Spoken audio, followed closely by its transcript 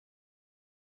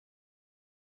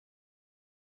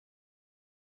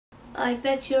I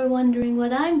bet you're wondering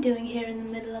what I'm doing here in the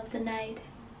middle of the night.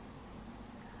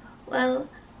 Well,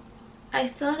 I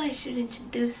thought I should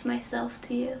introduce myself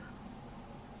to you.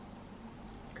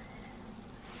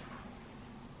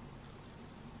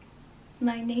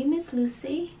 My name is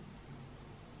Lucy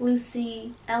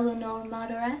Eleanor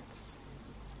Moderatz.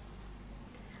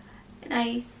 And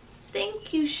I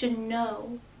think you should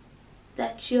know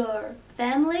that your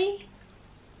family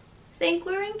think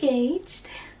we're engaged.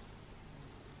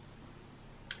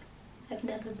 I've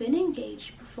never been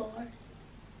engaged before.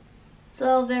 It's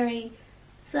all very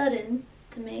sudden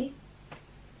to me.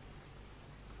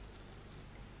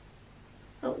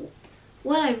 But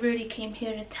what I really came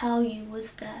here to tell you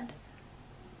was that,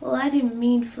 well, I didn't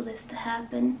mean for this to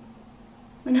happen,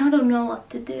 and I don't know what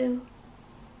to do.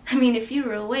 I mean, if you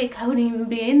were awake, I wouldn't even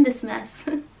be in this mess.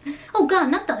 Oh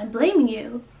God, not that I'm blaming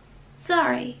you.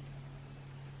 Sorry.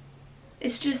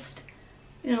 It's just,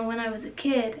 you know, when I was a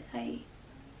kid, I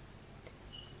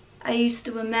used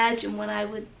to imagine what I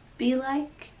would be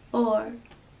like, or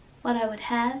what I would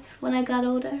have when I got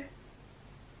older.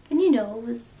 And you know, it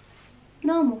was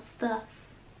normal stuff.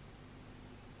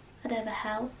 I'd have a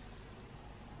house,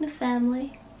 and a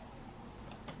family,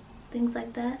 things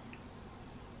like that.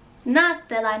 Not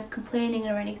that I'm complaining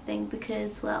or anything,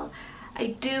 because, well, I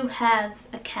do have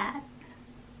a cat.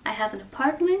 I have an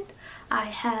apartment. I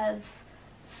have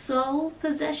sole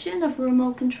possession of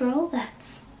remote control.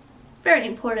 That's very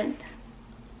important.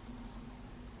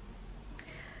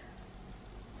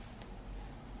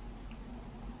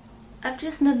 I've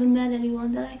just never met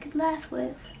anyone that I could laugh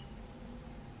with.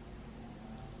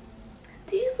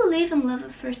 Do you believe in love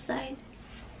at first sight?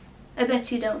 I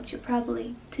bet you don't. You're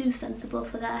probably too sensible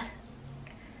for that.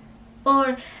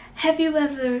 Or have you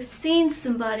ever seen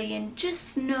somebody and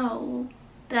just know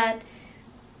that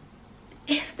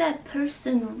if that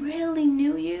person really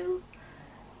knew you,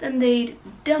 then they'd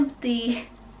dump the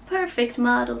perfect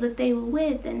model that they were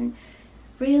with and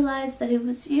realize that it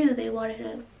was you they wanted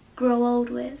to grow old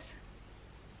with?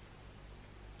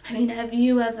 I mean, have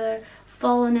you ever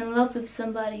fallen in love with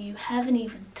somebody you haven't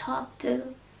even talked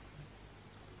to?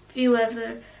 Have you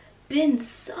ever been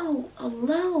so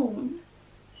alone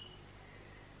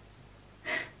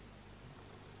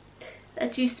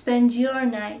that you spend your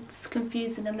nights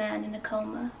confusing a man in a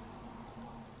coma?